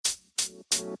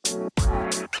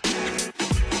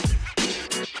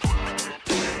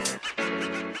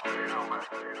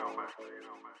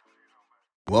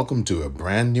Welcome to a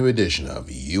brand new edition of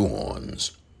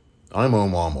Horns. I'm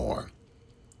Omar Moore.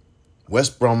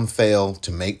 West Brom failed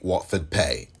to make Watford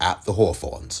pay at the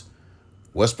Hawthorns.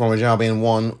 West Bromwich Albion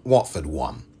won, Watford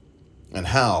won. And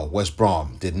how West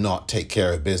Brom did not take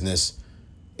care of business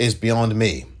is beyond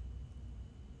me.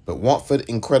 But Watford,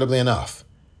 incredibly enough,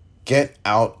 get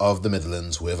out of the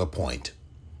Midlands with a point.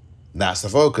 That's the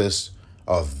focus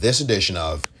of this edition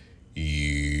of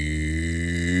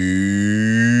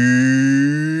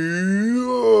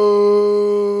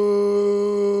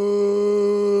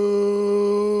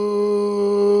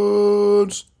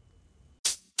Hornets.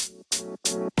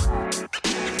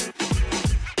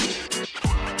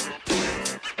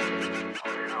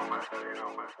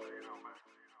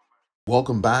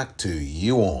 Welcome back to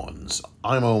Horns.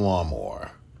 I'm Omar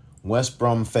Moore. West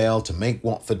Brom failed to make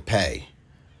Watford pay.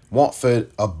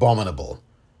 Watford abominable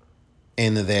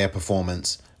in their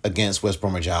performance against West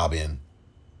Bromwich Albion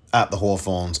at the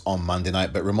Hawthorns on Monday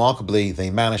night, but remarkably,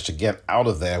 they managed to get out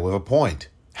of there with a point.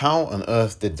 How on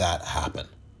earth did that happen?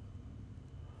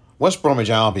 West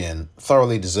Bromwich Albion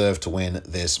thoroughly deserved to win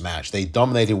this match. They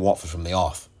dominated Watford from the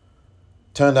off.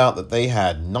 Turned out that they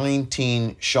had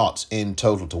 19 shots in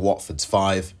total to Watford's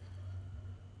 5.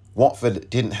 Watford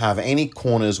didn't have any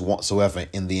corners whatsoever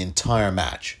in the entire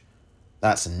match.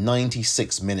 That's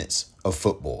 96 minutes of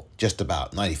football, just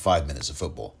about 95 minutes of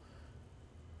football.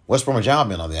 West Bromwich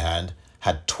Albion, on the other hand,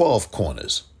 had 12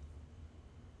 corners.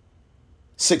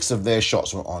 6 of their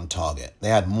shots were on target. They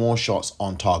had more shots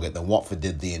on target than Watford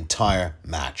did the entire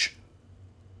match.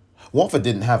 Watford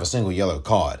didn't have a single yellow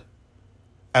card.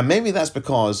 And maybe that's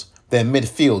because their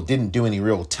midfield didn't do any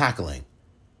real tackling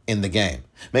in the game.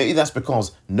 Maybe that's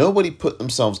because nobody put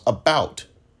themselves about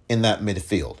in that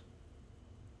midfield.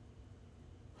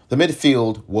 The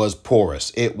midfield was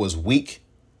porous. It was weak.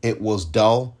 It was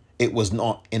dull. It was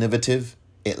not innovative.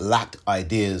 It lacked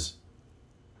ideas.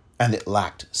 And it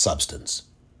lacked substance.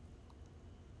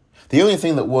 The only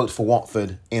thing that worked for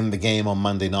Watford in the game on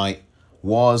Monday night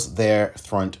was their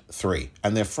front three.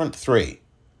 And their front three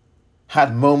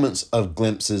had moments of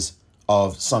glimpses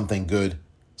of something good,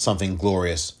 something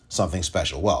glorious, something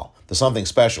special. Well, the something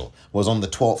special was on the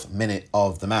 12th minute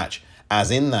of the match,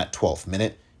 as in that 12th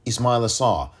minute, Ismaila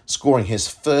Sarr scoring his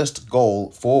first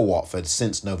goal for Watford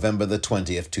since November the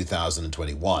 20th,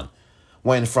 2021,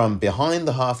 when from behind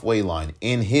the halfway line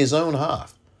in his own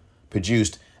half,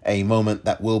 produced a moment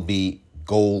that will be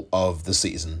goal of the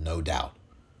season, no doubt.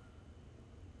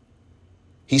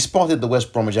 He spotted the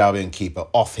West Bromwich Albion keeper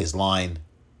off his line,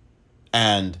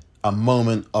 and a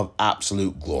moment of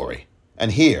absolute glory.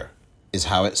 And here is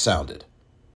how it sounded.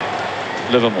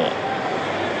 Livermore.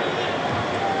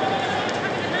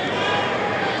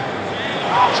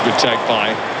 It's a good take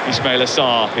by Ismaila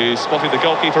Sarr, who spotted the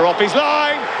goalkeeper off his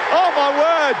line. Oh my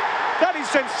word, that is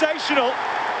sensational.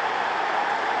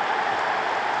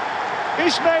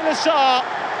 Ismaila Sarr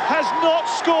has not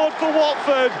scored for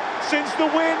Watford since the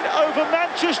win over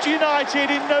Manchester United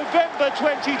in November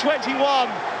 2021.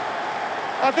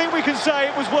 I think we can say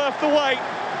it was worth the wait.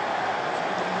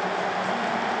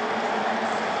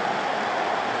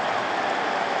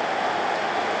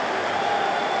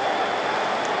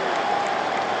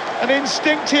 An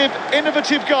instinctive,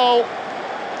 innovative goal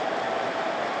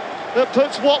that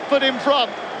puts Watford in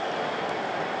front.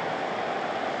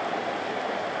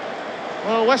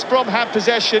 Well, West Brom had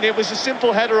possession. It was a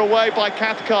simple header away by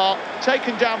Cathcart,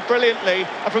 taken down brilliantly,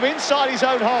 and from inside his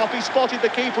own half, he spotted the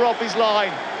keeper off his line.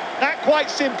 That, quite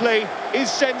simply, is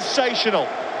sensational.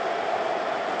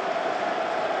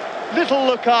 Little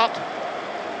look up,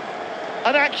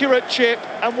 an accurate chip,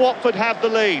 and Watford have the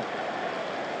lead.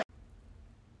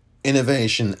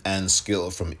 Innovation and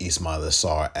skill from Ismaila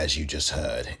Sarr, as you just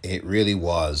heard. It really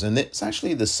was, and it's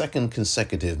actually the second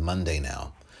consecutive Monday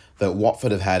now that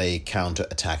Watford have had a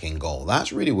counter-attacking goal.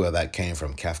 That's really where that came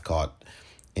from. Cathcart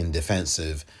in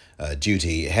defensive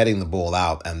duty, heading the ball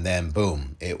out, and then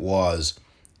boom, it was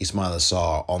Ismaila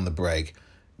Sarr on the break,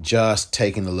 just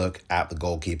taking a look at the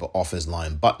goalkeeper off his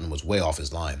line. Button was way off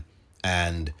his line,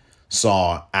 and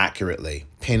Sarr accurately,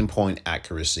 pinpoint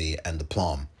accuracy and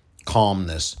aplomb,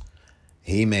 calmness,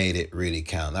 he made it really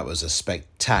count. That was a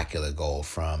spectacular goal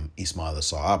from Ismaila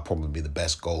Sarr. That'll probably be the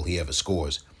best goal he ever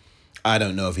scores. I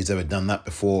don't know if he's ever done that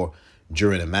before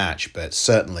during a match, but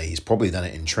certainly he's probably done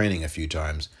it in training a few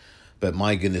times. But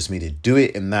my goodness me, to do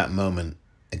it in that moment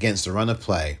against a run of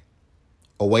play,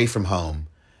 away from home,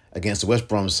 against the West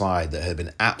Brom side that had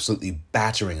been absolutely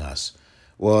battering us,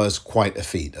 was quite a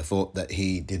feat. I thought that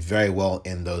he did very well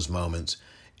in those moments.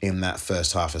 in that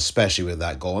first half, especially with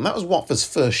that goal. And that was Watford's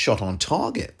first shot on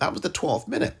target. That was the 12th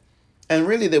minute. And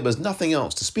really, there was nothing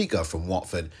else to speak of from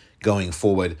Watford going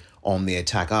forward on the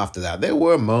attack after that. There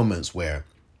were moments where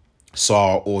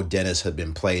Sarr or Dennis had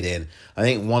been played in. I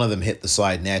think one of them hit the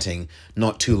side netting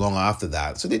not too long after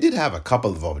that. So they did have a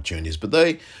couple of opportunities, but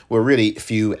they were really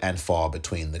few and far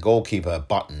between. The goalkeeper,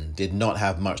 Button, did not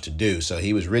have much to do, so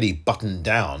he was really buttoned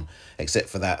down, except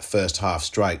for that first half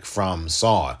strike from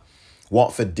Sarr.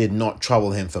 Watford did not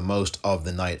trouble him for most of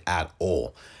the night at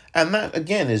all. And that,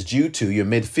 again, is due to your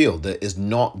midfield that is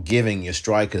not giving your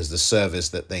strikers the service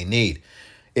that they need.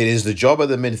 It is the job of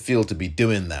the midfield to be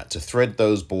doing that, to thread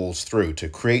those balls through, to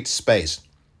create space.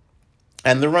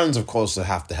 And the runs, of course, will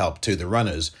have to help too. The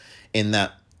runners in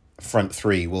that front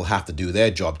three will have to do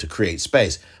their job to create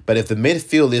space. But if the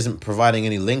midfield isn't providing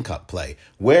any link-up play,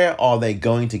 where are they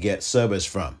going to get service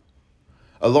from?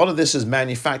 A lot of this is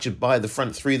manufactured by the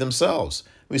front three themselves.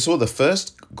 We saw the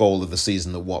first goal of the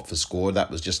season that Watford scored.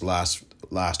 That was just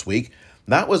last week.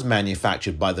 That was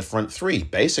manufactured by the front three,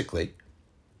 basically.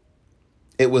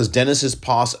 It was Dennis's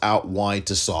pass out wide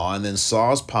to Sarr, and then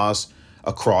Sarr's pass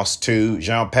across to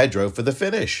João Pedro for the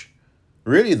finish.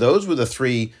 Really, those were the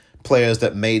three players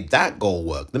that made that goal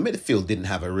work. The midfield didn't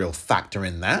have a real factor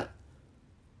in that.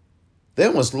 They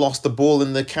almost lost the ball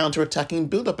in the counter-attacking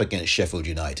build-up against Sheffield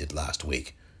United last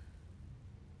week.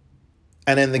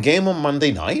 And in the game on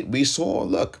Monday night, we saw,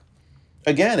 look,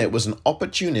 again, it was an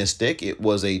opportunistic, it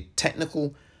was a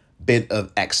technical bit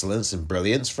of excellence and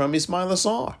brilliance from Ismaila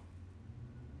Sarr.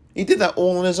 He did that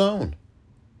all on his own.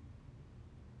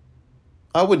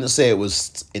 I wouldn't say it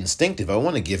was instinctive. I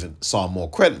want to give Sarr more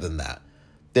credit than that.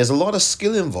 There's a lot of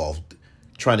skill involved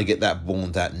trying to get that ball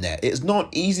in that net. It's not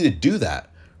easy to do that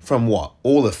from what?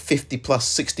 All of 50 plus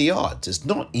 60 yards. It's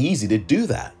not easy to do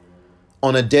that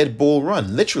on a dead ball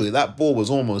run. Literally, that ball was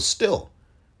almost still.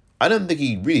 I don't think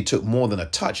he really took more than a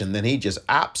touch, and then he just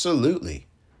absolutely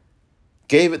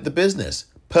gave it the business.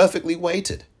 Perfectly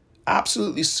weighted.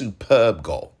 Absolutely superb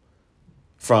goal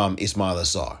from Ismaila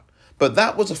Sarr. But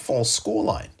that was a false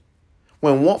scoreline.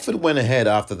 When Watford went ahead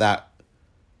after that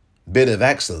bit of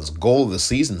excellence, goal of the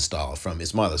season style from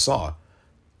Ismaila Sarr,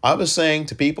 I was saying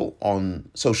to people on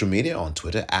social media, on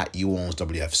Twitter, at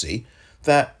WFC,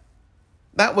 that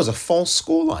was a false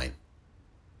scoreline.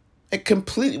 It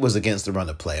completely was against the run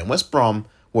of play. And West Brom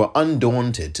were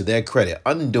undaunted, to their credit,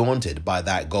 undaunted by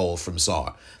that goal from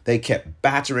Sarr. They kept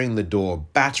battering the door,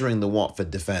 battering the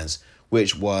Watford defence,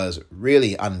 which was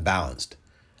really unbalanced.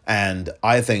 And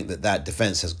I think that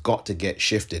defence has got to get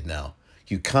shifted now.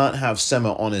 You can't have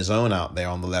Sema on his own out there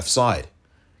on the left side.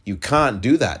 You can't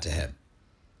do that to him.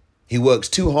 He works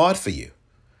too hard for you.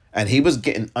 And he was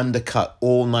getting undercut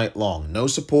all night long. No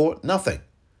support, nothing.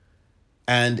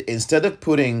 And instead of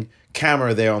putting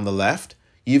Camera there on the left,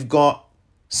 you've got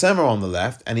Sema on the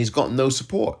left, and he's got no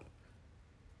support.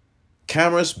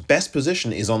 Camera's best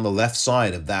position is on the left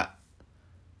side of that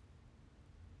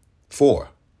four.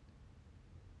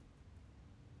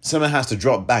 Sema has to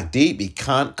drop back deep. He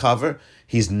can't cover.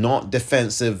 He's not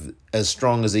defensive as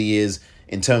strong as he is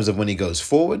in terms of when he goes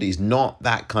forward. He's not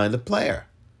that kind of player.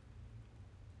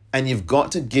 And you've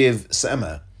got to give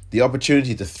Sema the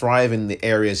opportunity to thrive in the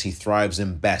areas he thrives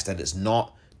in best, and it's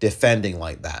not defending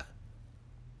like that.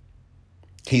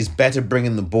 He's better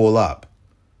bringing the ball up.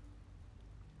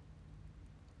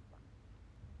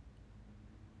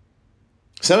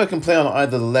 Sema can play on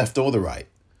either the left or the right.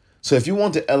 So if you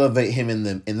want to elevate him in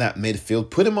that midfield,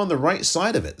 put him on the right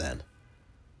side of it then.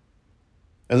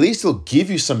 At least he'll give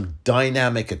you some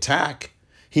dynamic attack.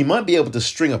 He might be able to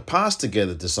string a pass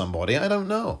together to somebody, I don't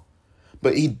know.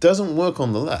 But he doesn't work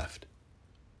on the left.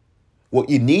 What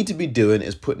you need to be doing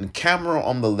is putting Camera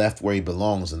on the left where he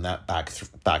belongs in that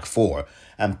back four,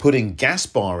 and putting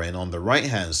Gaspar in on the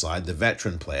right-hand side, the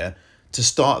veteran player, to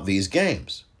start these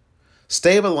games.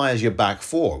 Stabilize your back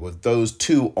four with those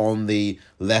two on the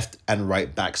left and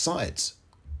right back sides.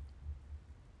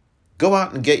 Go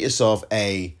out and get yourself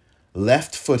a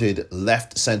left-footed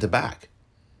left centre-back.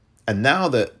 And now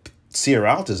that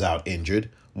Sierralta's out injured,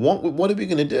 what are we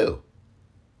going to do?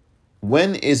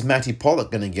 When is Matty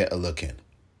Pollock going to get a look in?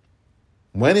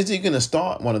 When is he going to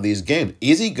start one of these games?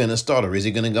 Is he going to start, or is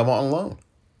he going to go out on loan?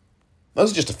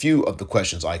 Those are just a few of the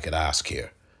questions I could ask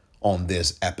here on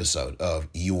this episode of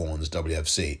Ewan's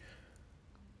WFC.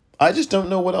 I just don't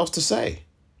know what else to say.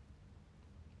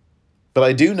 But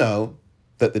I do know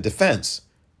that the defense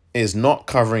is not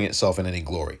covering itself in any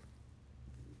glory.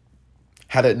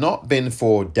 Had it not been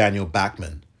for Daniel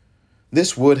Backman,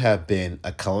 this would have been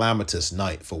a calamitous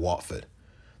night for Watford.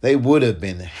 They would have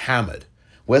been hammered.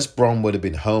 West Brom would have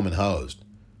been home and hosed.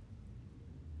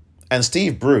 And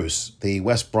Steve Bruce, the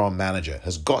West Brom manager,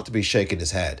 has got to be shaking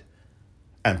his head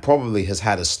and probably has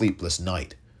had a sleepless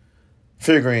night,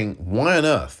 figuring why on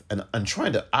earth, and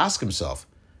trying to ask himself,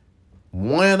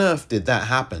 why on earth did that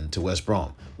happen to West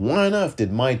Brom? Why on earth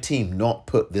did my team not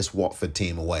put this Watford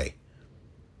team away?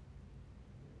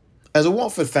 As a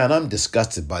Watford fan, I'm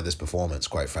disgusted by this performance,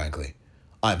 quite frankly.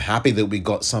 I'm happy that we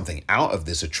got something out of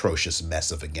this atrocious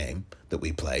mess of a game that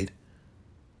we played.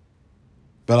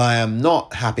 But I am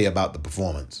not happy about the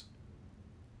performance.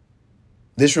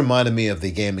 This reminded me of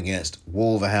the game against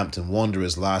Wolverhampton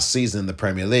Wanderers last season in the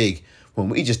Premier League, when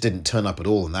we just didn't turn up at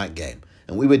all in that game.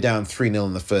 And we were down 3-0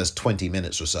 in the first 20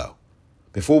 minutes or so,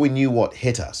 before we knew what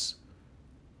hit us.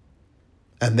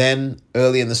 And then,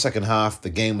 early in the second half, the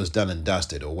game was done and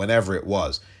dusted, or whenever it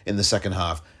was in the second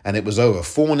half, and it was over.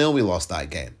 4-0, we lost that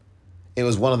game. It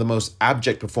was one of the most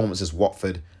abject performances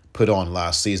Watford put on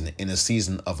last season, in a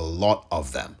season of a lot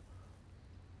of them.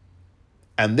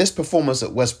 And this performance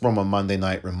at West Brom on Monday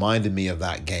night reminded me of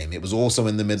that game. It was also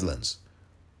in the Midlands.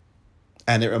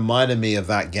 And it reminded me of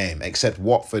that game, except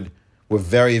Watford were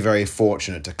very, very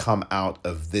fortunate to come out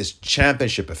of this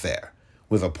championship affair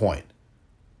with a point.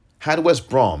 Had West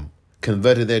Brom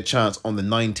converted their chance on the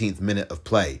 19th minute of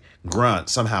play, Grant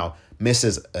somehow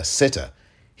misses a sitter.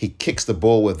 He kicks the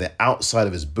ball with the outside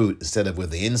of his boot instead of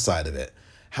with the inside of it.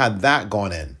 Had that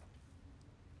gone in,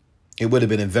 it would have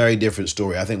been a very different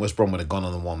story. I think West Brom would have gone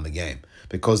on and won the game,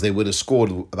 because they would have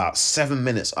scored about 7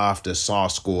 minutes after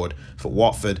Sarr scored for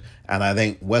Watford, and I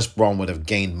think West Brom would have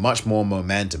gained much more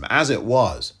momentum. As it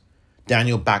was,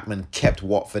 Daniel Bachmann kept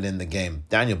Watford in the game.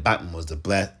 Daniel Bachmann was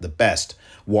the best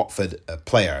Watford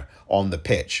player on the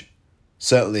pitch.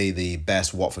 Certainly the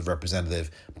best Watford representative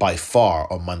by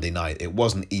far on Monday night. It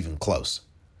wasn't even close.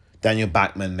 Daniel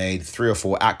Bachmann made 3 or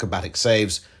 4 acrobatic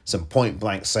saves, some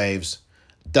point-blank saves,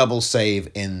 double save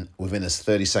within a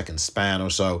 30-second span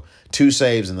or so, 2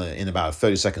 saves in about a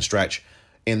 30-second stretch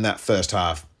in that first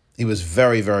half. He was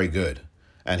very, very good,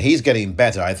 and he's getting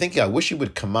better. I wish he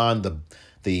would command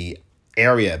the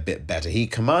area a bit better. He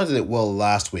commanded it well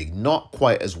last week, not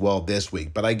quite as well this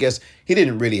week, but I guess he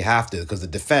didn't really have to, because the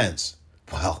defense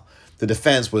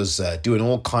was doing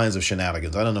all kinds of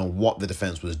shenanigans. I don't know what the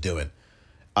defense was doing.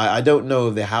 I don't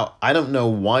know I don't know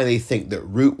why they think that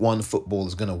Route 1 football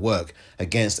is going to work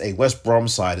against a West Brom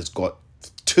side that's got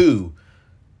 2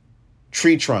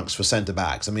 tree trunks for centre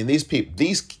backs. I mean,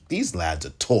 these lads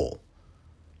are tall.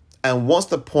 And what's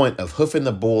the point of hoofing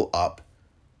the ball up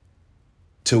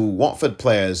to Watford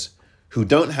players who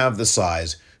don't have the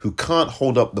size, who can't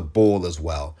hold up the ball as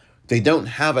well? They don't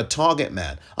have a target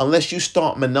man. Unless you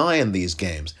start Manai in these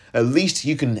games, at least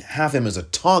you can have him as a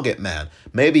target man.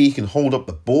 Maybe he can hold up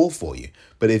the ball for you.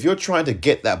 But if you're trying to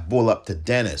get that ball up to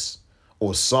Dennis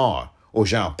or Sarr or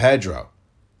João Pedro,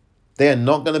 they are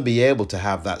not going to be able to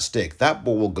have that stick. That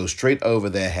ball will go straight over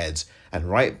their heads and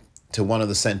right to one of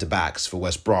the centre-backs for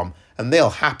West Brom, and they'll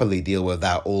happily deal with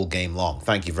that all game long.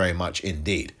 Thank you very much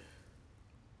indeed.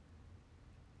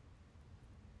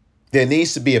 There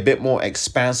needs to be a bit more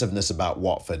expansiveness about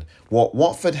Watford. What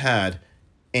Watford had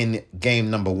in game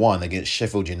number 1 against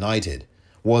Sheffield United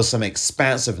was some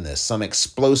expansiveness, some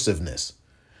explosiveness.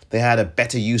 They had a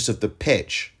better use of the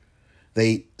pitch.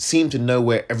 They seemed to know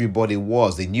where everybody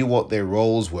was. They knew what their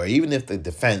roles were, even if the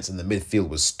defense and the midfield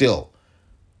was still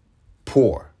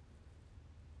poor.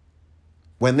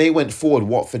 When they went forward,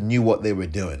 Watford knew what they were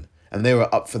doing, and they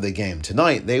were up for the game.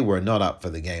 Tonight, they were not up for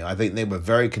the game. I think they were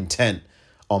very content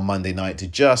on Monday night to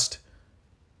just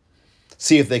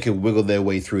see if they could wiggle their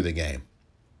way through the game.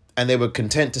 And they were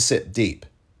content to sit deep.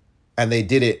 And they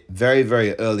did it very,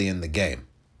 very early in the game.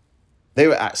 They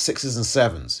were at 6s and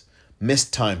 7s,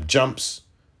 missed time jumps,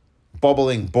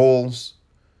 bobbling balls,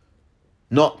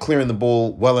 not clearing the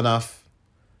ball well enough,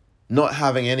 not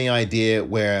having any idea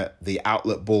where the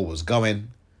outlet ball was going.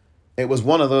 It was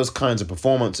one of those kinds of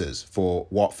performances for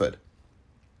Watford.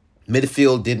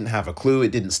 Midfield didn't have a clue.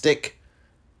 It didn't stick.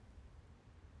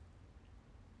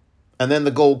 And then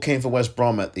the goal came for West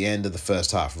Brom at the end of the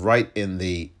first half, right in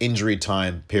the injury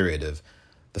time period of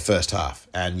the first half.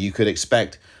 And you could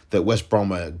expect that West Brom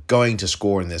were going to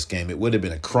score in this game. It would have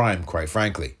been a crime, quite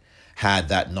frankly, had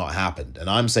that not happened. And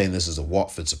I'm saying this as a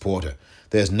Watford supporter.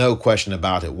 There's no question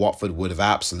about it. Watford would have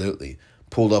absolutely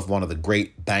pulled off one of the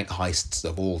great bank heists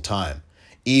of all time.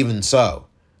 Even so,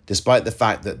 despite the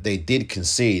fact that they did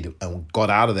concede and got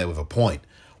out of there with a point,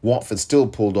 Watford still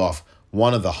pulled off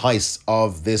one of the heists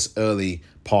of this early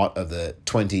part of the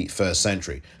 21st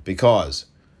century, because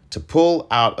to pull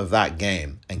out of that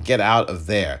game and get out of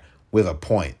there with a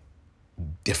point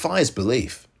defies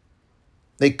belief.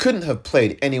 They couldn't have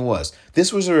played any worse.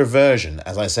 This was a reversion,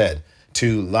 as I said,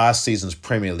 to last season's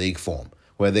Premier League form,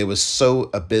 where they were so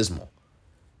abysmal.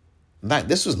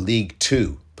 This was League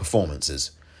Two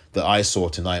performances that I saw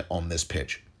tonight on this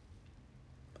pitch.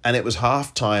 And it was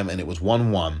half-time and it was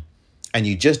 1-1, and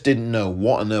you just didn't know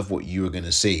what on earth what you were going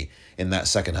to see in that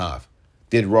second half.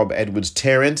 Did Rob Edwards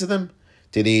tear into them?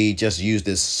 Did he just use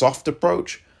this soft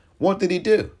approach? What did he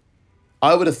do?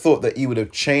 I would have thought that he would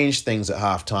have changed things at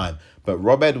half-time, but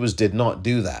Rob Edwards did not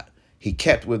do that. He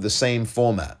kept with the same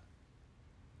format.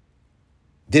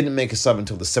 Didn't make a sub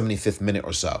until the 75th minute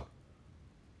or so.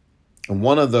 And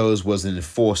one of those was an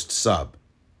enforced sub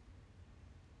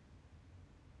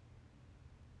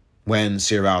when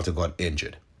Sierralta got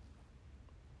injured.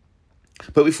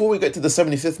 But before we get to the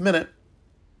 75th minute,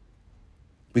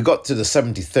 we got to the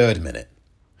 73rd minute.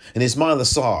 And Ismaila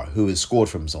Sarr, who had scored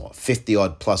from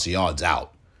 50-odd plus yards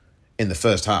out in the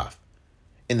first half,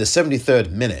 in the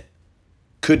 73rd minute,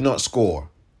 could not score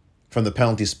from the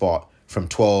penalty spot from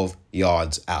 12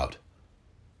 yards out.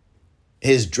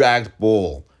 His dragged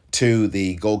ball to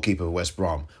the goalkeeper of West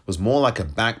Brom was more like a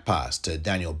back pass to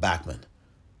Daniel Backman.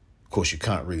 Of course, you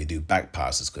can't really do back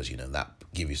passes because, that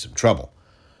give you some trouble.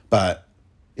 But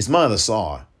Ismaila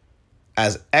Sarr,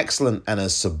 as excellent and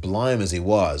as sublime as he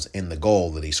was in the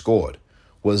goal that he scored,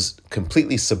 was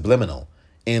completely subliminal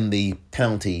in the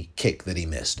penalty kick that he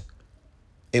missed.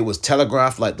 It was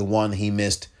telegraphed like the one he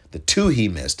missed, the two he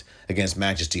missed against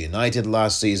Manchester United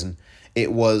last season.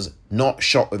 It was not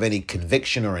shot with any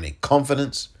conviction or any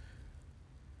confidence.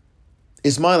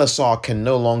 Ismaila Sarr can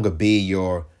no longer be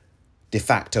your de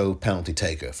facto penalty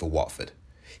taker for Watford.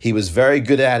 He was very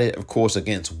good at it, of course,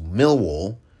 against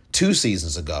Millwall 2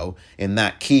 seasons ago in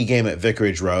that key game at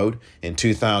Vicarage Road in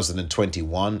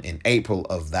 2021, in April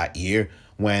of that year,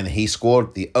 when he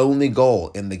scored the only goal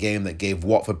in the game that gave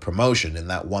Watford promotion in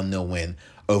that 1-0 win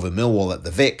over Millwall at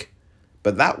the Vic.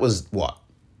 But that was,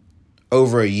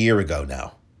 over a year ago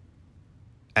now.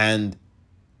 And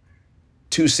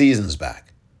 2 seasons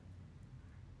back.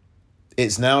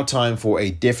 It's now time for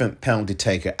a different penalty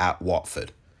taker at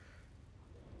Watford.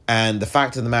 And the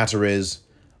fact of the matter is,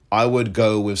 I would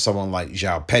go with someone like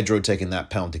João Pedro taking that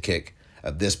penalty kick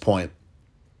at this point.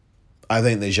 I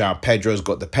think that João Pedro's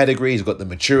got the pedigree, he's got the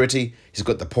maturity, he's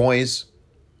got the poise.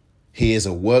 He is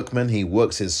a workman, he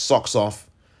works his socks off.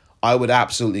 I would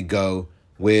absolutely go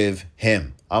with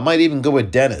him. I might even go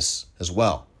with Dennis as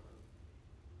well.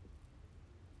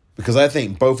 Because I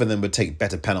think both of them would take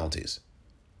better penalties.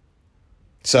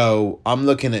 So I'm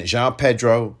looking at João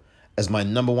Pedro as my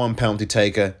number 1 penalty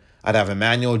taker. I'd have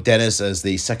Emmanuel Dennis as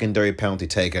the secondary penalty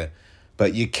taker.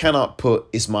 But you cannot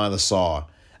put Ismaila Sarr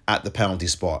at the penalty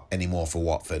spot anymore for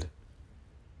Watford.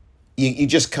 You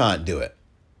just can't do it.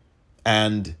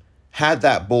 And had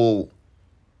that ball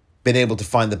been able to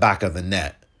find the back of the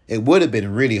net, it would have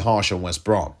been really harsh on West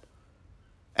Brom.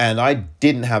 And I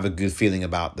didn't have a good feeling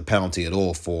about the penalty at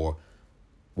all for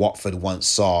Watford once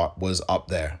Sarr was up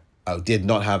there. I did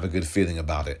not have a good feeling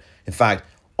about it. In fact,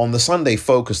 on the Sunday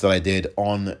Focus that I did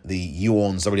on the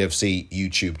Uorns WFC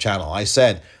YouTube channel, I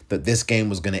said that this game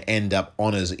was going to end up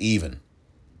honours even.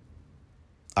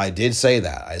 I did say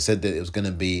that. I said that it was going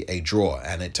to be a draw,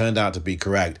 and it turned out to be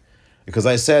correct because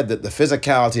I said that the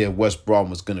physicality of West Brom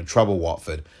was going to trouble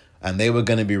Watford, and they were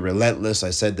going to be relentless.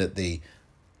 I said that the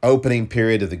opening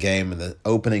period of the game and the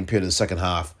opening period of the second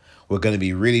half were going to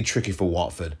be really tricky for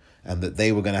Watford, and that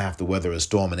they were going to have to weather a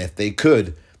storm. And if they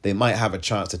could, they might have a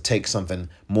chance to take something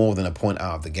more than a point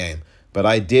out of the game. But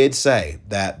I did say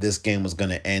that this game was going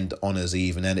to end honours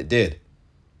even, and it did.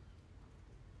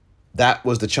 That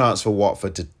was the chance for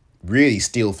Watford to really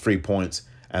steal 3 points,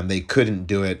 and they couldn't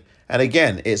do it. And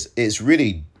again, it's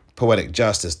really poetic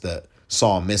justice that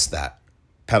Sarr missed that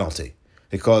penalty,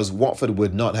 because Watford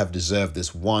would not have deserved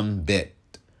this one bit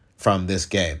from this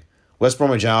game. West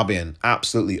Bromwich Albion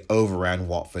absolutely overran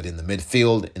Watford in the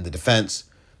midfield, in the defence,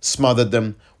 smothered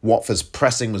them. Watford's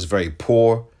pressing was very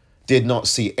poor. Did not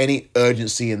see any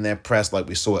urgency in their press like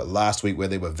we saw it last week, where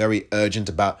they were very urgent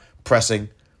about pressing.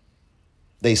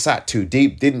 They sat too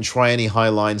deep, didn't try any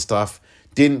high-line stuff,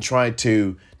 didn't try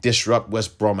to disrupt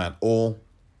West Brom at all.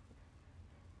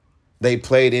 They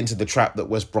played into the trap that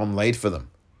West Brom laid for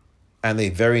them, and they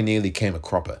very nearly came a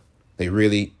cropper. They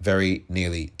really very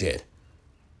nearly did.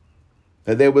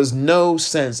 But there was no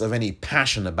sense of any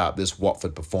passion about this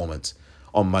Watford performance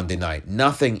on Monday night.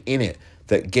 Nothing in it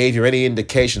that gave you any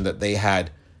indication that they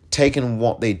had taken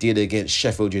what they did against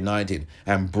Sheffield United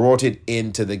and brought it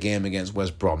into the game against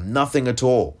West Brom. Nothing at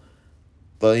all.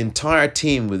 The entire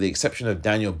team, with the exception of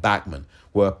Daniel Backman,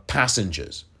 were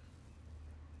passengers.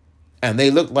 And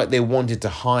they looked like they wanted to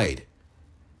hide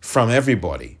from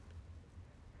everybody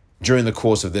during the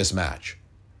course of this match.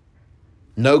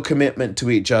 No commitment to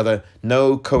each other,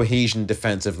 no cohesion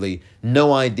defensively,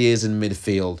 no ideas in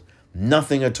midfield,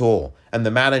 nothing at all. And the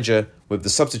manager, with the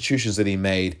substitutions that he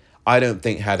made, I don't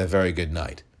think had a very good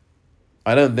night.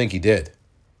 I don't think he did.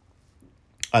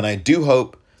 And I do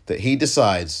hope that he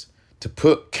decides to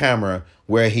put Camara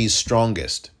where he's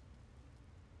strongest,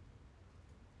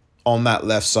 on that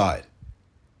left side.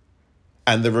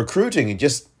 And the recruiting, it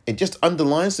just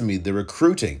underlines to me the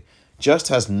recruiting just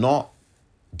has not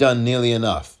done nearly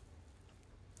enough.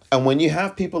 And when you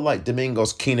have people like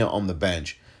Domingos Quina on the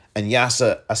bench and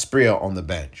Yasser Asprilla on the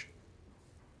bench,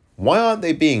 why aren't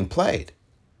they being played?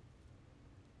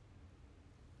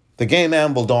 The game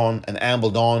ambled on and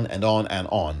ambled on and on and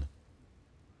on.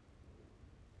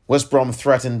 West Brom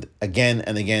threatened again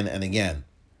and again and again.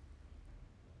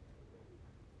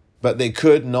 But they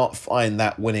could not find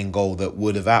that winning goal that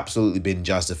would have absolutely been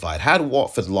justified. Had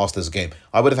Watford lost this game,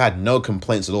 I would have had no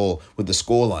complaints at all with the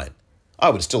scoreline. I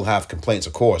would still have complaints,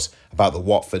 of course, about the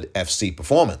Watford FC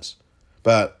performance.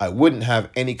 But I wouldn't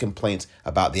have any complaints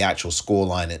about the actual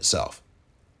scoreline itself.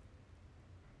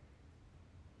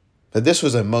 But this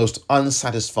was a most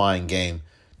unsatisfying game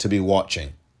to be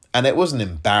watching. And it was an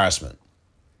embarrassment.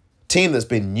 Team that's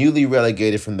been newly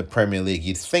relegated from the Premier League,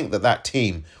 you'd think that that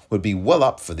team would be well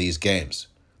up for these games.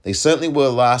 They certainly were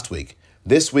last week.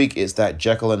 This week, it's that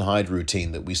Jekyll and Hyde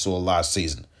routine that we saw last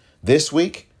season. This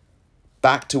week,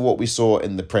 back to what we saw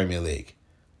in the Premier League.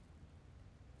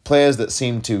 Players that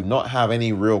seemed to not have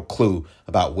any real clue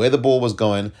about where the ball was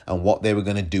going and what they were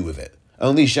going to do with it.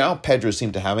 Only João Pedro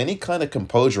seemed to have any kind of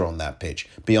composure on that pitch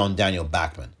beyond Daniel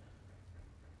Bachmann.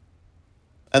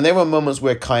 And there were moments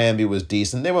where Kayembe was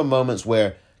decent. There were moments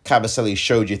where Kabasele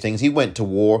showed you things. He went to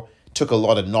war, took a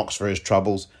lot of knocks for his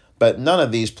troubles, but none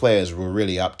of these players were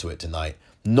really up to it tonight.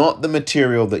 Not the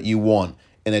material that you want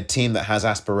in a team that has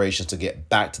aspirations to get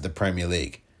back to the Premier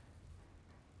League.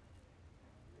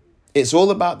 It's all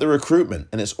about the recruitment,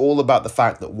 and it's all about the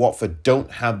fact that Watford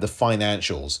don't have the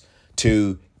financials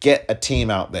to get a team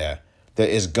out there that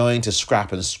is going to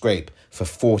scrap and scrape for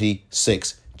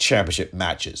 46 championship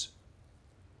matches.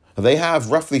 They have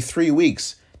roughly 3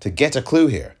 weeks to get a clue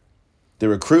here. The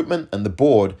recruitment and the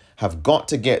board have got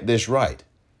to get this right.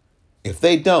 If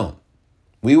they don't,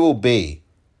 we will be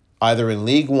either in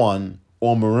League One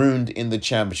or marooned in the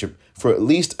Championship for at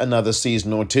least another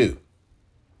season or two.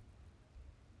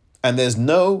 And there's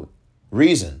no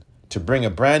reason to bring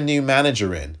a brand new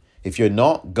manager in if you're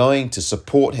not going to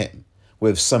support him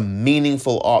with some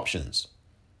meaningful options.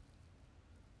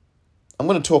 I'm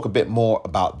going to talk a bit more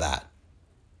about that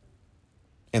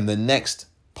in the next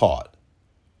part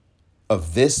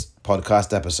of this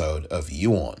podcast episode of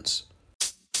You-Ons.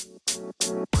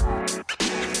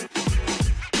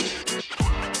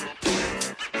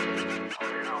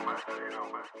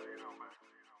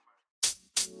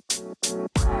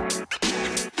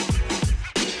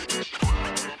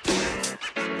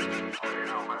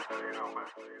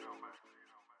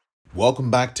 Welcome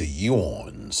back to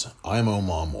You-Ons. I'm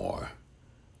Omar Moore.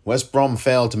 West Brom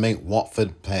failed to make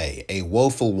Watford pay. A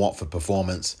woeful Watford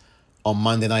performance on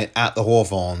Monday night at the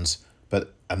Hawthorns,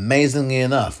 but amazingly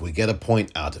enough, we get a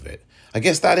point out of it. I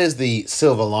guess that is the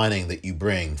silver lining that you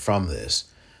bring from this,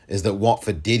 is that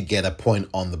Watford did get a point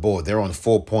on the board. They're on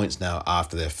 4 points now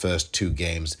after their first 2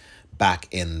 games back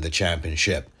in the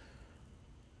Championship.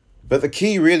 But the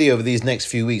key really over these next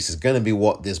few weeks is going to be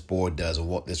what this board does or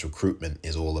what this recruitment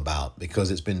is all about,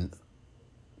 because it's been,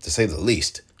 to say the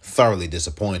least, thoroughly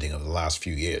disappointing over the last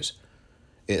few years.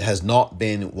 It has not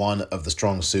been one of the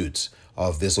strong suits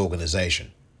of this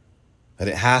organization. And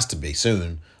it has to be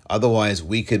soon, otherwise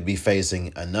we could be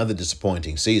facing another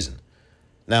disappointing season.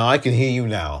 Now, I can hear you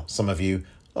now, some of you,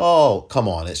 oh, come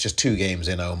on, it's just 2 games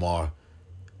in, Omar.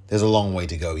 There's a long way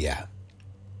to go yet.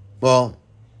 Well,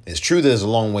 it's true there's a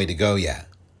long way to go yet.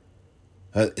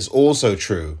 It's also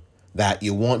true that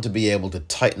you want to be able to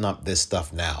tighten up this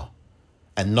stuff now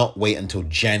and not wait until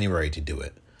January to do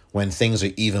it, when things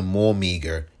are even more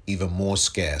meager, even more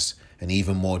scarce, and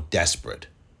even more desperate.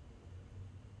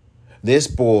 This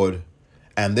board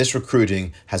and this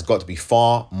recruiting has got to be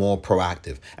far more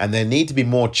proactive, and there need to be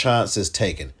more chances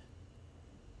taken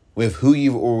with who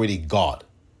you've already got.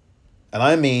 And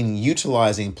I mean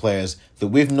utilizing players that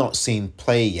we've not seen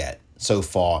play yet so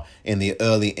far in the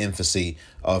early infancy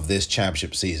of this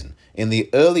championship season. In the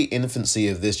early infancy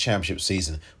of this championship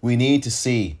season, we need to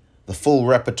see the full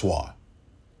repertoire.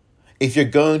 If you're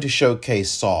going to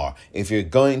showcase Sarr, if you're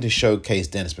going to showcase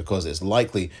Dennis, because it's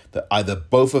likely that either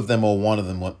both of them or one of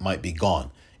them might be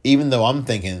gone, even though I'm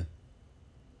thinking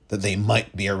that they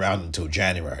might be around until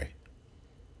January.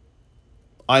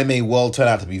 I may well turn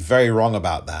out to be very wrong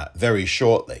about that very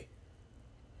shortly.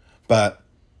 But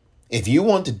if you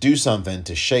want to do something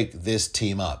to shake this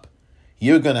team up,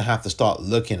 you're going to have to start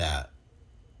looking at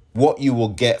what you will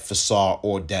get for Sarr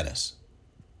or Dennis.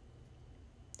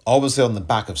 Obviously, on the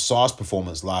back of Sarr's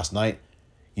performance last night,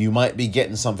 you might be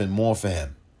getting something more for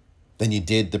him than you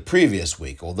did the previous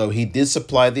week, although he did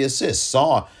supply the assist.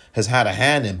 Sarr has had a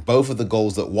hand in both of the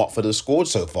goals that Watford have scored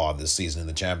so far this season in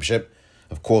the Championship.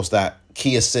 Of course, that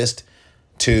key assist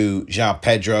to João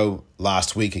Pedro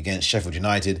last week against Sheffield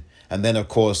United, and then, of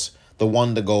course, the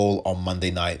wonder goal on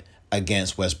Monday night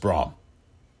against West Brom.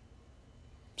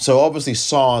 So obviously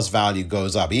Sarr's value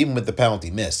goes up. Even with the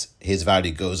penalty miss, his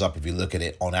value goes up if you look at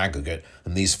it on aggregate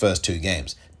in these first two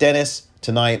games. Dennis,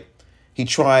 tonight, he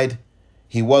tried.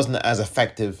 He wasn't as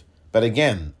effective. But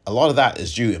again, a lot of that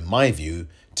is due, in my view,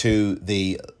 to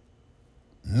the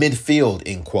midfield,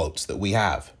 in quotes, that we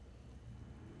have.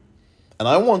 And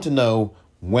I want to know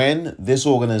when this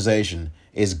organization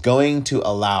is going to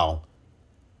allow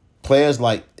players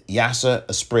like Yasser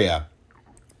Asprilla,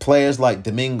 players like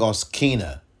Domingos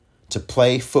Quina to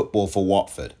play football for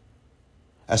Watford.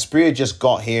 Asprilla just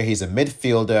got here. He's a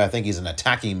midfielder. I think he's an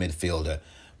attacking midfielder.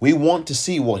 We want to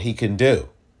see what he can do.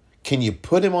 Can you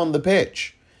put him on the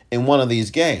pitch in one of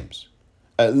these games?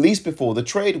 At least before the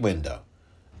trade window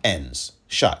ends,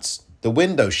 shuts. The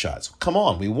window shuts. Come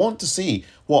on, we want to see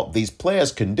what these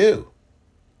players can do.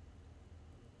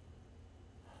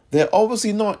 They're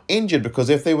obviously not injured, because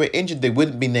if they were injured, they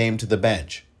wouldn't be named to the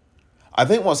bench. I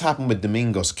think what's happened with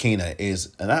Domingos Quina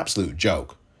is an absolute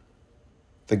joke.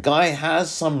 The guy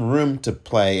has some room to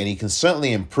play, and he can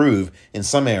certainly improve in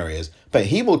some areas, but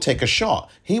he will take a shot.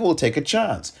 He will take a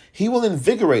chance. He will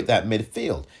invigorate that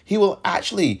midfield. He will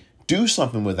actually do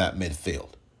something with that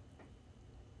midfield.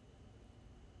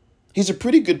 He's a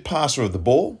pretty good passer of the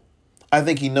ball. I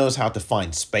think he knows how to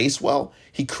find space well.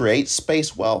 He creates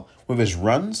space well with his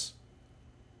runs.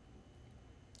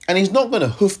 And he's not going to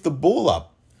hoof the ball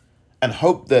up and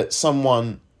hope that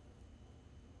someone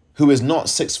who is not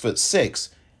 6'6"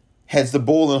 heads the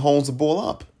ball and holds the ball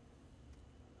up.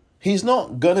 He's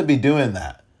not going to be doing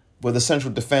that with a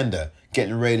central defender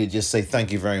getting ready to just say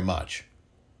thank you very much.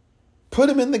 Put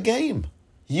him in the game.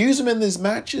 Use him in these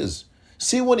matches.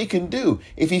 See what he can do.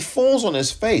 If he falls on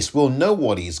his face, we'll know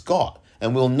what he's got,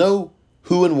 and we'll know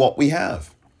who and what we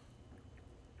have.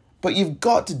 But you've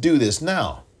got to do this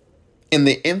now, in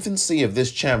the infancy of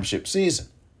this championship season.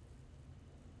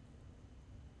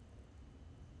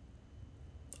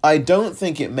 I don't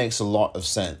think it makes a lot of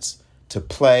sense to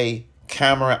play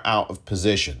Camara out of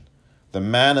position. The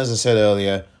man, as I said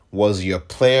earlier, was your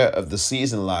player of the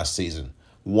season last season.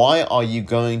 Why are you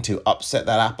going to upset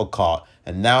that apple cart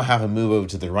and now have him move over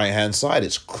to the right-hand side?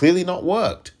 It's clearly not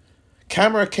worked.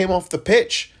 Camara came off the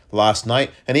pitch last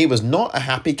night and he was not a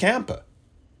happy camper.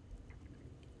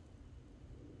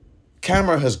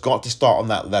 Camara has got to start on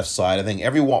that left side. I think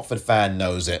every Watford fan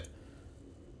knows it.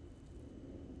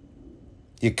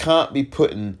 You can't be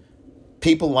putting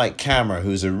people like Camara,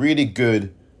 who's a really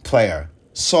good player,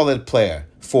 solid player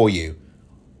for you,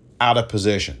 out of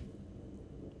position.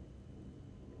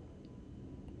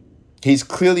 He's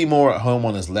clearly more at home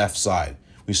on his left side.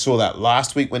 We saw that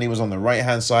last week when he was on the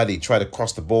right-hand side. He tried to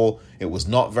cross the ball. It was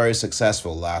not very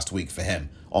successful last week for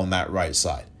him on that right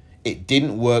side. It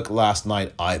didn't work last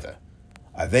night either.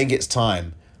 I think it's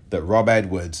time that Rob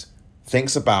Edwards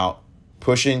thinks about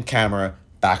pushing Camara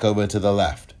back over to the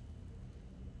left.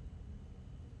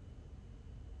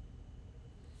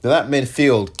 Now, that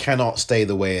midfield cannot stay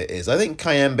the way it is. I think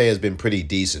Kayembe has been pretty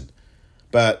decent.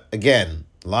 But again,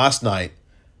 last night,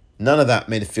 none of that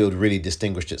midfield really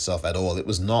distinguished itself at all. It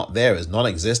was not there. It was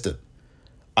non-existent.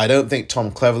 I don't think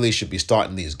Tom Cleverley should be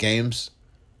starting these games.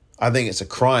 I think it's a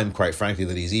crime, quite frankly,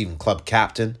 that he's even club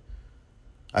captain.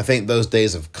 I think those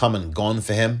days have come and gone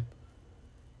for him.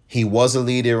 He was a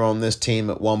leader on this team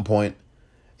at one point.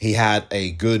 He had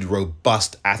a good,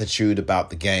 robust attitude about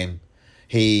the game.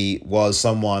 He was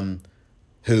someone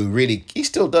who really, he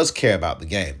still does care about the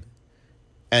game.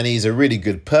 And he's a really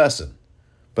good person.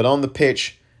 But on the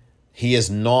pitch, he is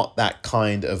not that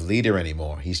kind of leader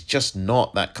anymore. He's just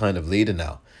not that kind of leader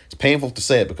now. It's painful to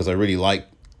say it because I really like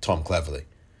Tom Cleverley.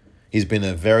 He's been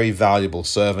a very valuable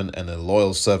servant and a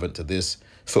loyal servant to this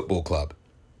football club.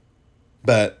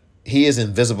 But he is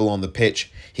invisible on the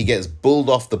pitch. He gets bulled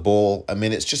off the ball. I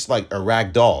mean, it's just like a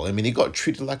rag doll. I mean, he got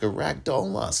treated like a rag doll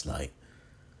last night.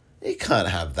 You can't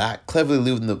have that. Cleverly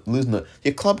losing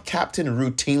your club captain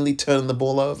routinely turning the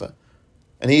ball over.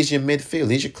 And he's your midfield.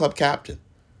 He's your club captain.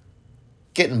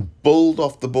 Getting bulled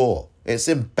off the ball. It's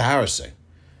embarrassing.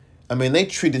 I mean, they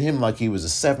treated him like he was a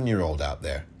 7-year-old out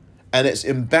there. And it's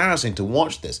embarrassing to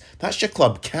watch this. That's your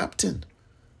club captain.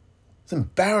 It's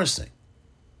embarrassing.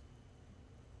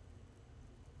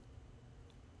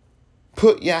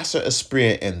 Put Yasser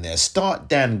Asprilla in there. Start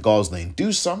Dan Gosling.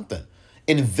 Do something.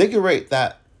 Invigorate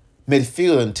that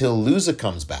midfield until Loser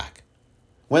comes back.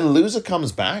 When Loser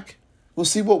comes back, we'll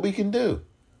see what we can do.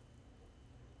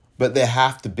 But there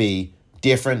have to be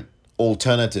different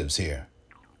alternatives here.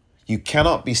 You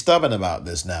cannot be stubborn about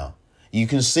this now. You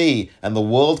can see, and the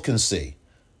world can see,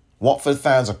 Watford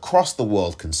fans across the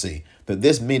world can see, that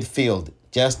this midfield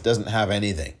just doesn't have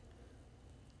anything.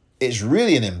 It's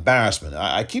really an embarrassment.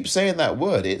 I keep saying that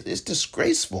word. It's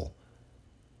disgraceful.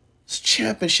 It's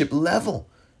championship level.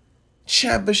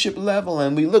 Championship level,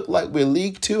 and we look like we're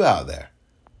League Two out there.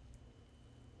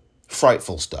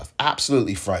 Frightful stuff.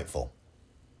 Absolutely frightful.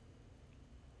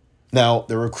 Now,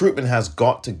 the recruitment has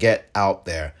got to get out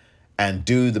there and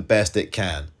do the best it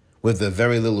can with the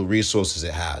very little resources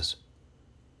it has.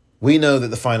 We know that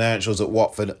the financials at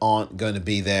Watford aren't going to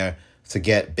be there to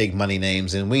get big money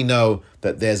names, and we know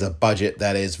that there's a budget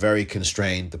that is very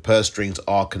constrained. The purse strings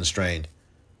are constrained.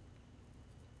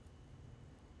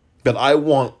 But I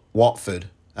want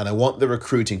Watford and I want the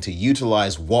recruiting to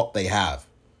utilize what they have.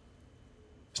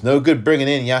 It's no good bringing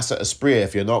in Yasser Asprilla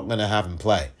if you're not going to have him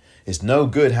play. It's no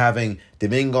good having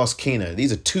Domingos Quino.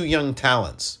 These are two young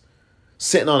talents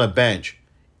sitting on a bench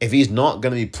if he's not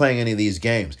going to be playing any of these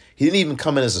games. He didn't even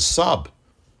come in as a sub.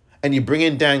 And you bring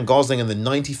in Dan Gosling in the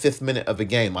 95th minute of a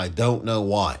game. I don't know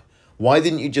why. Why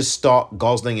didn't you just start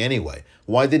Gosling anyway?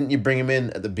 Why didn't you bring him in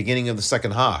at the beginning of the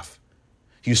second half?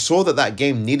 You saw that that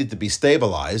game needed to be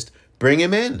stabilized. Bring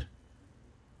him in.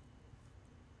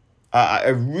 I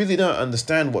really don't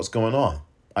understand what's going on.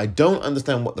 I don't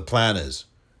understand what the plan is.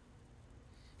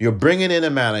 You're bringing in a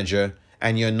manager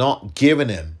and you're not giving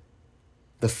him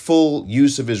the full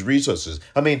use of his resources.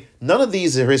 I mean, none of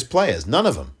these are his players. None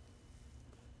of them.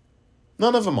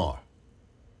 None of them are.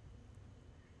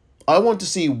 I want to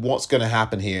see what's going to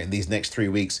happen here in these next 3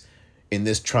 weeks in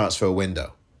this transfer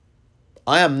window.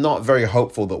 I am not very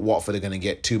hopeful that Watford are going to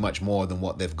get too much more than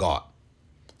what they've got.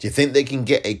 Do you think they can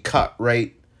get a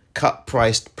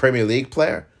cut-priced Premier League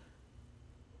player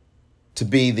to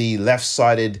be the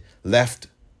left-sided left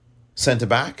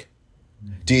centre-back?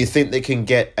 Do you think they can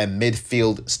get a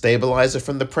midfield stabilizer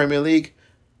from the Premier League?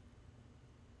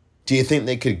 Do you think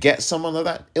they could get someone of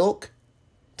that ilk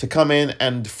to come in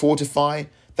and fortify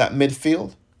that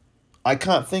midfield? I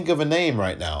can't think of a name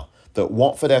right now that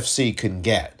Watford FC can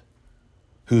get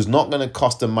who's not going to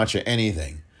cost them much or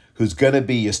anything, who's going to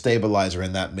be your stabilizer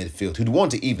in that midfield, who'd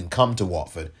want to even come to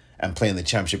Watford and play in the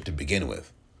Championship to begin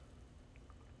with.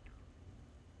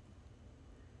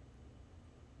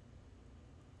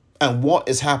 And what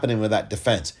is happening with that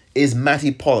defence? Is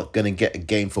Matty Pollock going to get a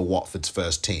game for Watford's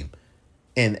first team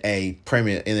in a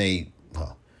Championship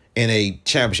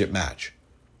match?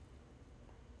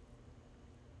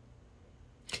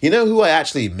 You know who I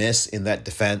actually miss in that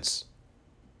defence?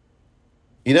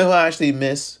 You know who I actually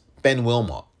miss? Ben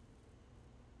Wilmot.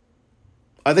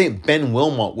 I think Ben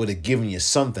Wilmot would have given you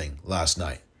something last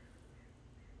night.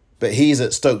 But he's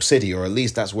at Stoke City, or at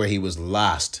least that's where he was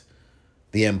last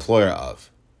the employer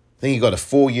of. I think he got a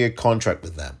 4-year contract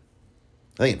with them.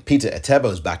 I think Peter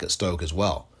Etebo's back at Stoke as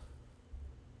well.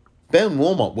 Ben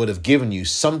Wilmot would have given you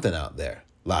something out there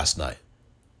last night.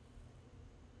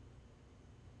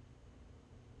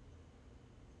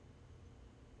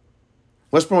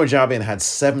 West Bromwich Albion had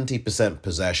 70%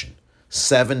 possession.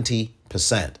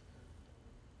 70%.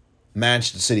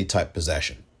 Manchester City type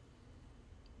possession.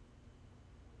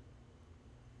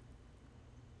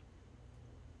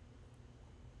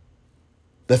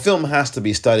 The film has to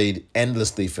be studied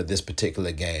endlessly for this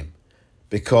particular game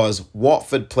because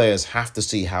Watford players have to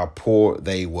see how poor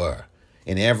they were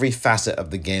in every facet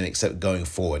of the game except going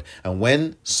forward. And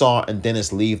when Sarr and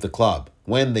Dennis leave the club,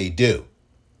 when they do,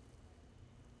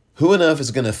 who on earth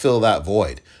is going to fill that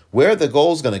void? Where are the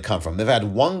goals going to come from? They've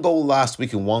had 1 goal last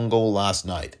week and 1 goal last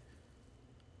night.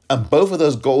 And both of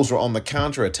those goals were on the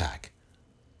counter-attack.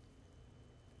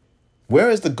 Where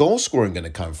is the goal scoring going to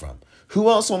come from? Who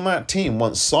else on that team,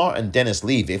 once Sarr and Dennis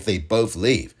leave, if they both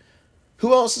leave,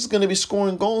 who else is going to be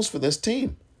scoring goals for this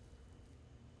team?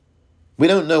 We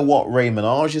don't know what Ray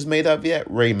Minaj is made of yet.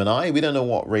 We don't know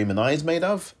what Ray Minaj is made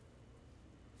of.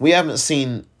 We haven't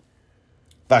seen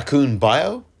Bakun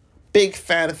Bio. Big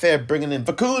fanfare bringing in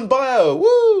Bakun Bio.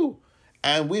 Woo!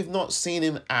 And we've not seen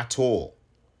him at all.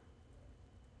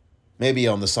 Maybe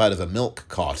on the side of a milk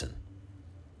carton.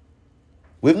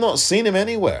 We've not seen him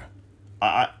anywhere.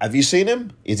 Have you seen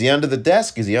him? Is he under the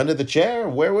desk? Is he under the chair?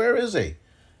 Where is he?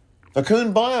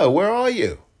 Bakun Bio, where are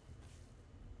you?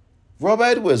 Rob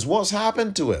Edwards, what's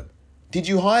happened to him? Did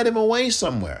you hide him away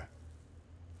somewhere?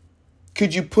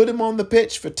 Could you put him on the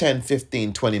pitch for 10,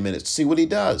 15, 20 minutes to see what he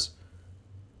does?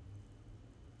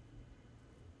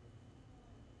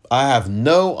 I have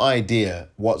no idea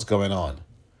what's going on.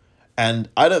 And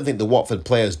I don't think the Watford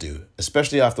players do,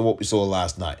 especially after what we saw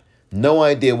last night. No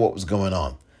idea what was going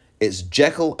on. It's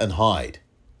Jekyll and Hyde.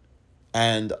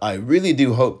 And I really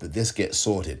do hope that this gets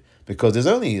sorted, because there's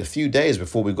only a few days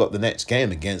before we've got the next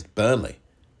game against Burnley.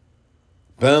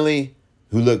 Burnley,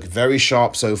 who look very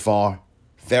sharp so far,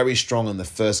 very strong in the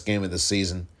first game of the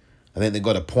season. I think they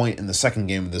got a point in the second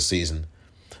game of the season.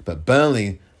 But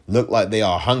Burnley look like they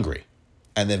are hungry.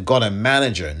 And they've got a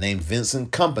manager named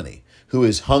Vincent Kompany who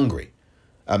is hungry.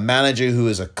 A manager who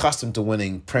is accustomed to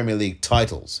winning Premier League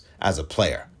titles as a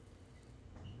player.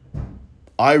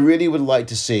 I really would like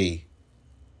to see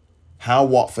how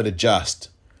Watford adjust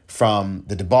from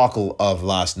the debacle of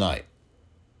last night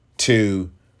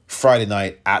to Friday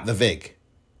night at the Vig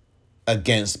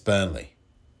against Burnley.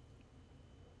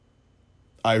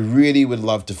 I really would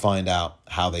love to find out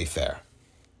how they fare.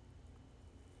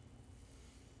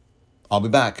 I'll be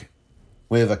back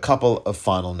with a couple of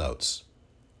final notes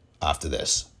after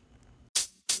this.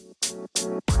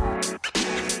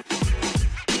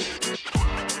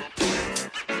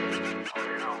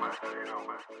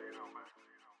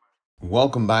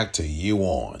 Welcome back to You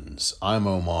Orns. I'm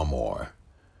Omar Moore.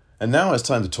 And now it's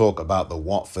time to talk about the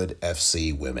Watford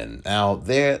FC women. Now,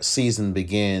 their season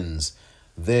begins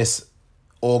this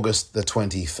August the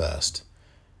 21st,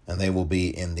 and they will be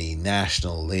in the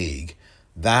National League.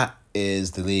 That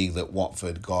is the league that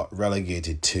Watford got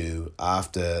relegated to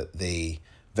after the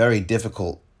very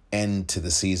difficult end to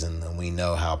the season, and we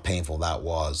know how painful that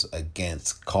was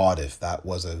against Cardiff. That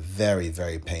was a very,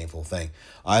 very painful thing.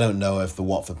 I don't know if the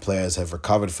Watford players have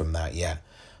recovered from that yet,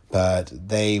 but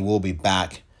they will be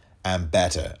back and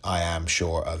better, I am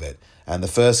sure of it. And the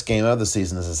first game of the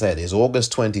season, as I said, is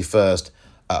August 21st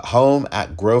at home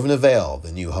at Grosvenor Vale,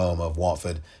 the new home of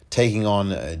Watford, taking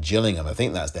on Gillingham. I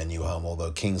think that's their new home,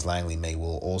 although Kings Langley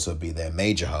will also be their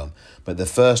major home. But the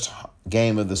first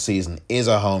game of the season is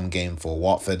a home game for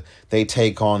Watford. They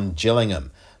take on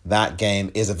Gillingham. That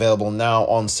game is available now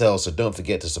on sale, so don't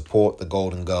forget to support the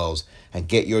Golden Girls and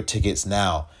get your tickets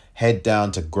now. Head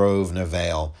down to Grosvenor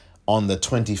Vale on the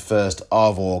 21st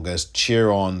of August. Cheer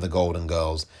on the Golden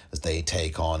Girls as they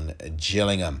take on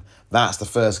Gillingham. That's the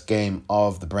first game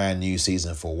of the brand new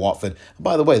season for Watford. And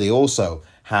by the way, they also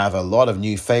have a lot of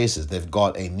new faces. They've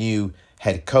got a new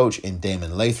head coach in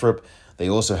Damon Lathrop. They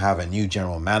also have a new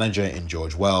general manager in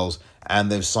George Wells.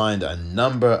 And they've signed a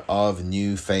number of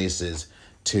new faces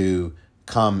to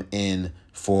come in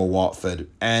for Watford.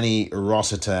 Annie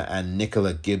Rossiter and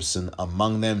Nicola Gibson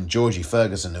among them. Georgie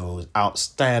Ferguson, who was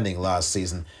outstanding last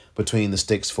season between the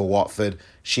sticks for Watford.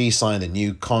 She signed a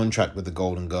new contract with the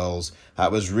Golden Girls.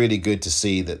 That was really good to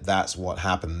see that that's what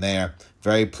happened there.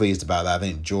 Very pleased about that. I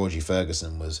think Georgie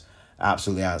Ferguson was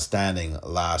absolutely outstanding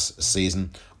last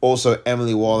season. Also,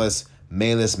 Emily Wallace,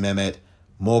 Melis Mehmet,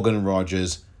 Morgan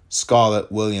Rogers,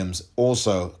 Scarlett Williams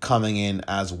also coming in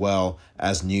as well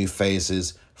as new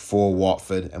faces for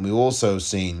Watford. And we've also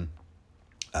seen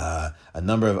a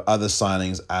number of other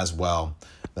signings as well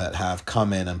that have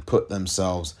come in and put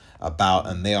themselves about,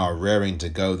 and they are raring to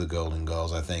go, the Golden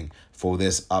Girls, I think, for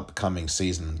this upcoming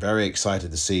season. Very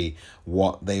excited to see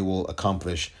what they will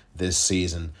accomplish this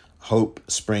season. Hope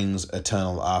springs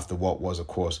eternal after what was, of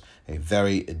course, a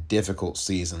very difficult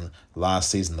season last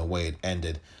season, the way it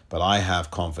ended. But I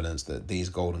have confidence that these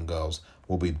Golden Girls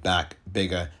will be back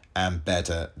bigger and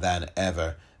better than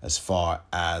ever as far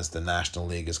as the National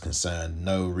League is concerned.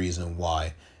 No reason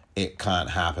why it can't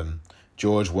happen.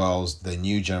 George Wells, the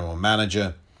new general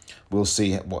manager, we'll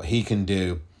see what he can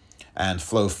do. And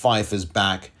Flo Pfeiffer's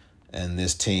back in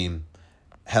this team.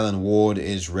 Helen Ward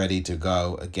is ready to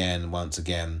go once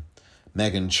again.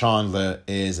 Megan Chandler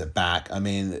is back. I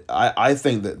mean, I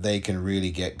think that they can really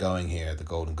get going here, the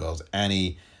Golden Girls.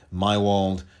 Annie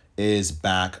Mywald is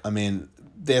back. I mean,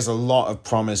 there's a lot of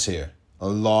promise here. A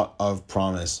lot of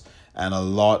promise and a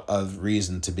lot of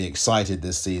reason to be excited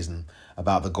this season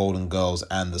about the Golden Girls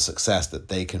and the success that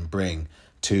they can bring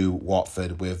to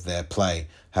Watford with their play.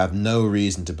 Have no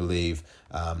reason to believe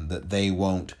that they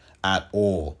won't at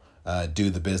all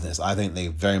do the business. I think they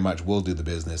very much will do the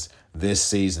business this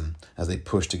season as they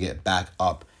push to get back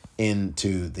up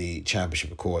into the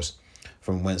Championship, of course,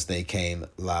 from whence they came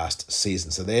last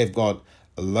season. So they've got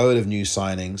a load of new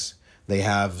signings. They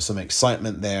have some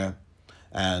excitement there.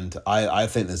 And I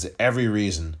think there's every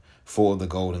reason for the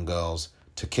Golden Girls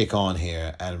to kick on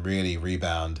here and really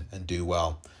rebound and do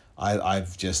well.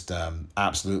 I've just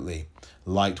absolutely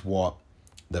liked what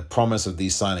the promise of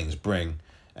these signings bring.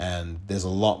 And there's a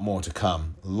lot more to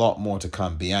come. A lot more to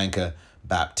come. Bianca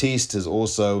Baptiste is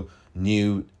also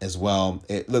new as well.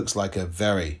 It looks like a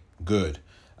very good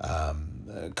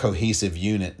cohesive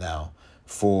unit now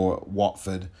for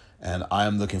Watford. And I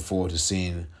am looking forward to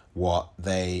seeing what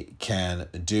they can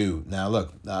do. Now,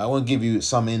 look, I want to give you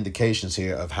some indications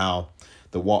here of how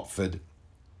the Watford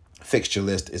fixture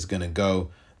list is going to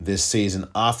go this season.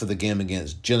 After the game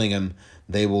against Gillingham,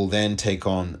 they will then take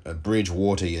on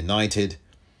Bridgewater United.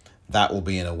 That will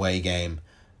be an away game.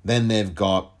 Then they've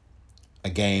got a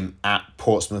game at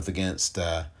Portsmouth against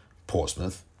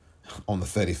Portsmouth on the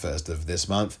 31st of this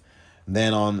month.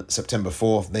 Then on September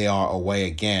 4th, they are away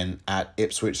again at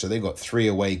Ipswich. So they've got 3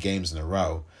 away games in a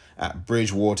row at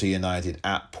Bridgewater United,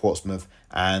 at Portsmouth,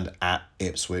 and at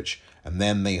Ipswich. And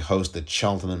then they host the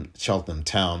Cheltenham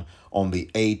Town on the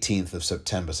 18th of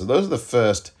September. So those are the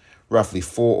first roughly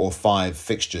 4 or 5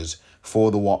 fixtures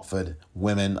for the Watford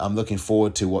women. I'm looking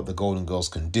forward to what the Golden Girls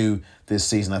can do this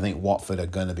season. I think Watford are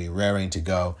going to be raring to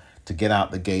go to get out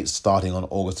the gates starting on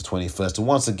August the 21st. And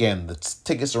once again, the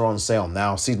tickets are on sale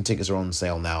now. Season tickets are on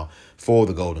sale now for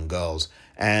the Golden Girls.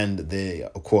 And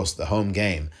of course, the home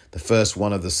game, the first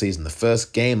one of the season, the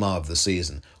first game of the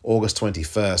season, August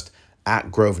 21st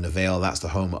at Grosvenor Vale. That's the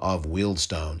home of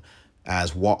Wealdstone,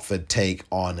 as Watford take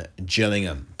on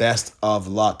Gillingham. Best of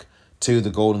luck to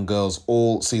the Golden Girls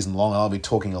all season long. I'll be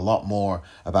talking a lot more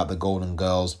about the Golden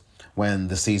Girls when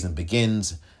the season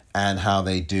begins and how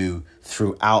they do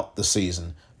throughout the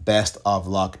season. Best of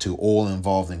luck to all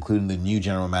involved, including the new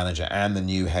general manager and the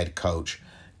new head coach,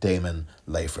 Damon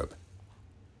Lathrop.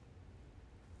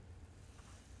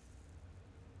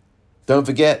 Don't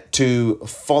forget to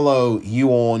follow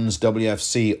Hawthorns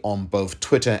WFC on both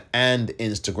Twitter and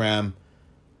Instagram,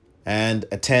 and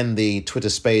attend the Twitter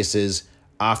Spaces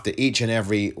after each and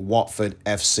every Watford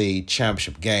FC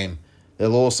Championship game.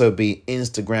 There'll also be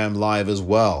Instagram Live as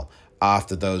well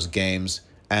after those games,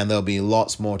 and there'll be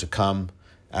lots more to come,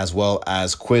 as well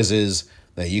as quizzes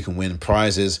that you can win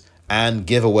prizes, and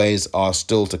giveaways are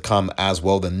still to come as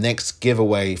well. The next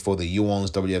giveaway for the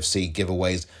Hawthorns WFC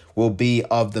giveaways will be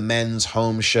of the men's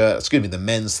home shirt, the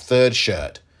men's third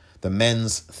shirt. The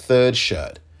men's third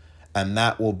shirt. And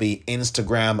that will be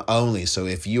Instagram only. So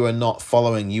if you are not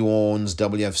following Hawthorns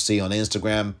WFC on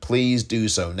Instagram, please do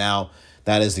so now.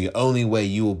 That is the only way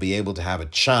you will be able to have a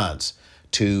chance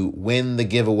to win the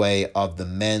giveaway of the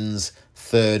men's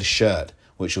third shirt,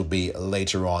 which will be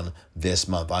later on this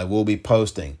month. I will be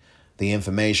posting the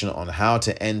information on how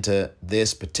to enter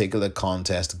this particular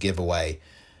contest giveaway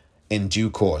in due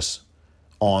course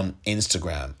on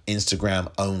Instagram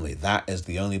only. That is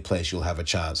the only place you'll have a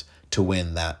chance to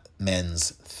win that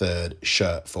men's third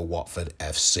shirt for Watford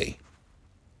FC.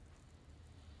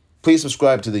 Please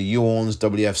subscribe to the Hawthorns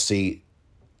WFC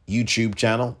YouTube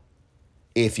channel.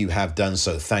 If you have done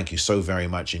so, thank you so very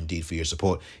much indeed for your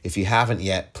support. If you haven't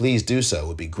yet, please do so. It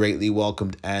would be greatly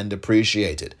welcomed and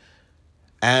appreciated.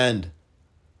 And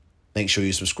make sure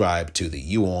you subscribe to the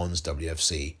Hawthorns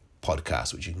WFC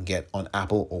podcast, which you can get on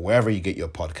Apple or wherever you get your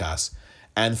podcasts.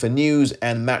 And for news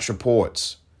and match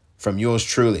reports from yours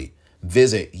truly,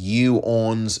 visit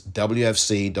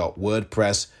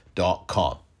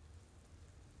uhornswfc.wordpress.com.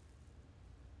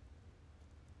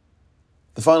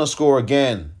 The final score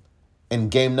again in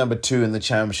game number 2 in the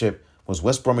championship was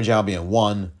West Bromwich Albion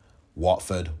 1,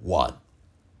 Watford 1.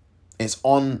 It's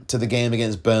on to the game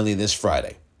against Burnley this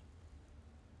Friday.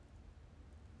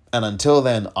 And until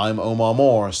then, I'm Omar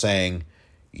Moore saying,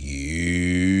 you